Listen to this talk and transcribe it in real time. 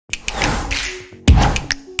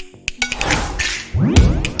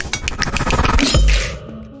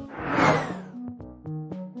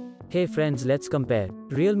Hey friends, let's compare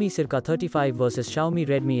Realme C35 versus Xiaomi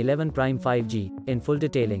Redmi 11 Prime 5G in full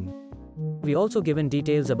detailing. We also given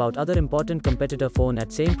details about other important competitor phone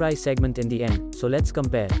at same price segment in the end, so let's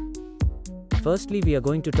compare. Firstly, we are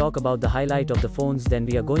going to talk about the highlight of the phones, then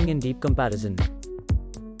we are going in deep comparison.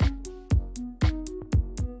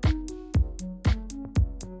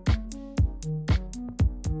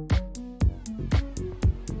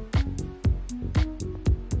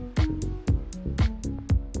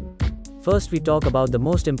 First, we talk about the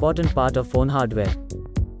most important part of phone hardware.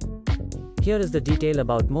 Here is the detail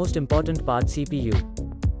about most important part CPU.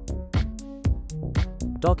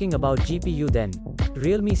 Talking about GPU then.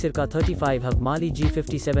 Realme C35 have Mali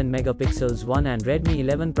G57 megapixels 1 and Redmi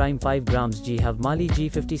 11 Prime 5 grams G have Mali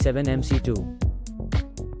G57 MC2.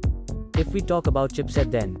 If we talk about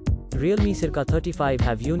chipset then. Realme C35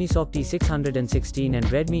 have Unisoc T616 and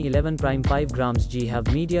Redmi 11 Prime 5 grams G have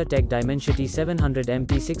MediaTek Dimensity 700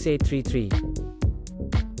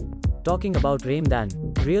 MT6833. Talking about RAM then.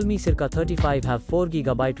 Realme C35 have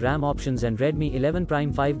 4GB RAM options and Redmi 11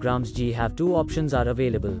 Prime 5 grams G have two options are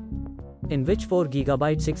available. In which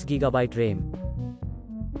 4GB 6GB RAM.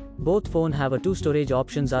 Both phone have a two storage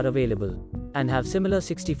options are available. And have similar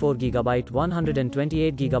 64GB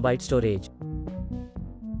 128GB storage.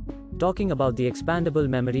 Talking about the expandable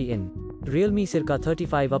memory in Realme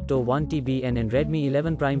C35 up to 1TB and in Redmi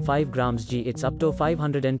 11 Prime 5 grams G it's up to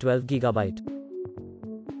 512GB.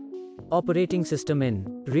 Operating system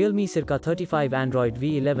in Realme C35 Android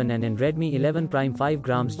V11 and in Redmi 11 Prime 5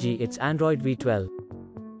 grams G it's Android V12.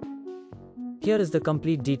 Here is the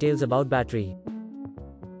complete details about battery.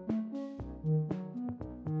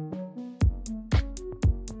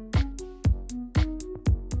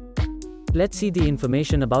 Let's see the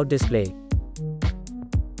information about display.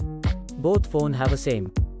 Both phone have a same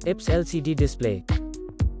IPS LCD display.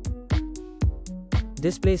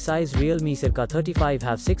 Display size Realme C35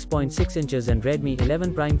 have 6.6 inches and Redmi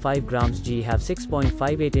 11 Prime 5 grams G have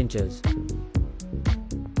 6.58 inches.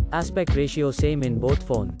 Aspect ratio same in both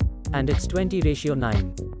phone. And it's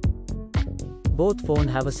 20:9. Both phone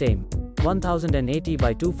have a same 1080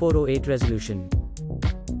 by 2408 resolution.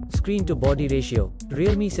 Screen to body ratio.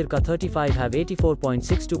 Realme C35 have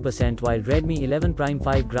 84.62% while Redmi 11 Prime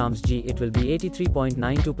 5 grams G it will be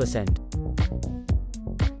 83.92%.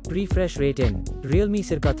 Refresh rate in Realme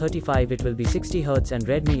C35 it will be 60Hz and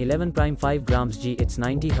Redmi 11 Prime 5 grams G it's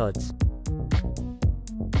 90Hz.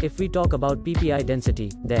 If we talk about PPI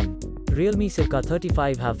density, then Realme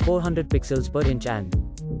C35 have 400 pixels per inch and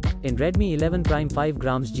in Redmi 11 Prime 5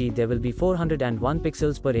 grams G there will be 401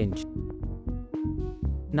 pixels per inch.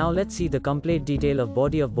 Now let's see the complete detail of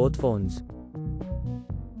body of both phones.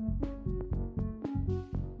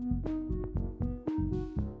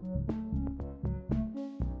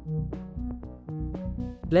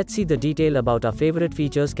 Let's see the detail about our favorite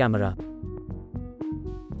features camera.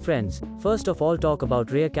 Friends, first of all talk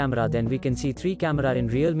about rear camera, then we can see three camera in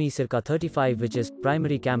Realme C35 which is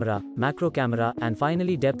primary camera, macro camera and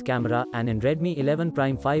finally depth camera, and in Redmi 11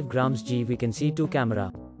 Prime 5 grams G we can see two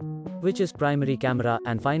camera, which is primary camera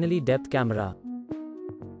and finally depth camera.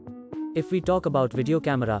 If we talk about video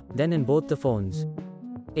camera, then in both the phones,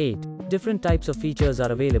 8 different types of features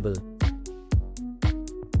are available.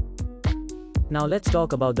 Now let's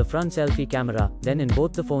talk about the front selfie camera, then in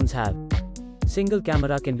both the phones have single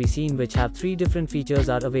camera can be seen which have 3 different features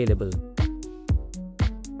are available.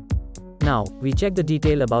 Now, we check the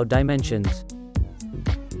detail about dimensions.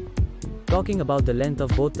 Talking about the length of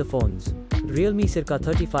both the phones. Realme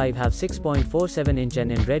C35 have 6.47 inch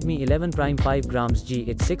and in Redmi 11 Prime 5 grams G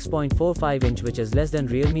it's 6.45 inch which is less than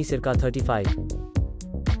Realme C35.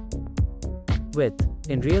 Width.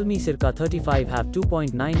 In Realme C35 have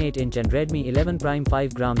 2.98 inch and Redmi 11 Prime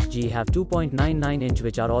 5 grams G have 2.99 inch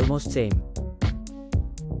which are almost same.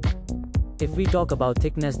 If we talk about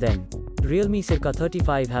thickness then, Realme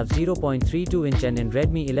C35 have 0.32 inch and in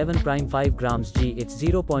Redmi 11 Prime 5 grams G it's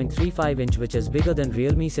 0.35 inch which is bigger than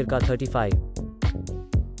Realme C35.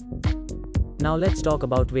 Now let's talk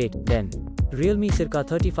about weight, then. Realme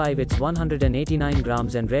C35 it's 189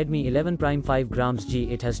 grams and Redmi 11 Prime 5 grams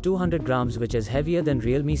G it has 200 grams which is heavier than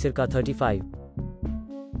Realme C35.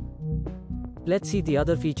 Let's see the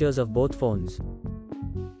other features of both phones.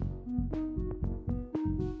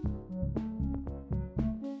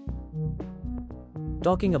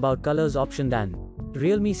 Talking about colors option then.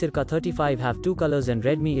 Realme C35 have 2 colors and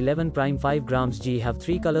Redmi 11 Prime 5 grams G have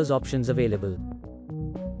 3 colors options available.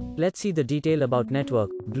 Let's see the detail about network,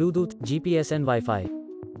 Bluetooth, GPS and Wi-Fi.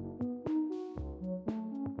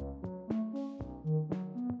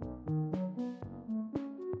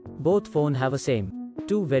 Both phone have a same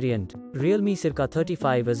 2 variant, Realme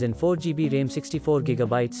C35 is in 4GB RAM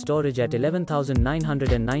 64GB storage at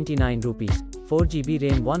 11,999 rupees, 4GB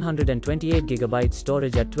RAM 128GB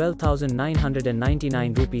storage at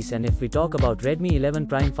 12,999 rupees, and if we talk about Redmi 11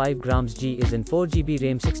 Prime 5G is in 4GB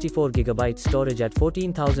RAM 64GB storage at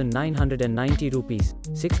 14,990 rupees,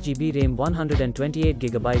 6GB RAM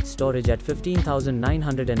 128GB storage at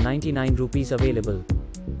 15,999 rupees available.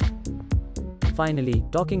 Finally,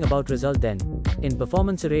 talking about result then. In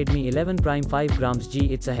performance Redmi 11 Prime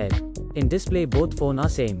 5G it's ahead. In display both phone are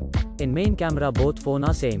same. In main camera both phone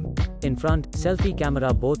are same. In front, selfie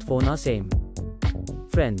camera both phone are same.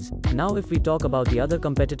 Friends, now if we talk about the other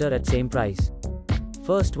competitor at same price.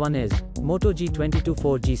 First one is Moto G22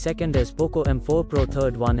 4G, second is Poco M4 Pro,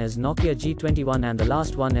 third one is Nokia G21, and the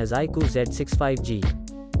last one is iQOO Z6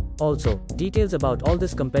 5G. Also, details about all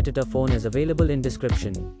this competitor phone is available in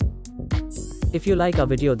description. If you like our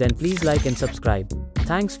video then please like and subscribe.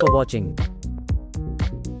 Thanks for watching.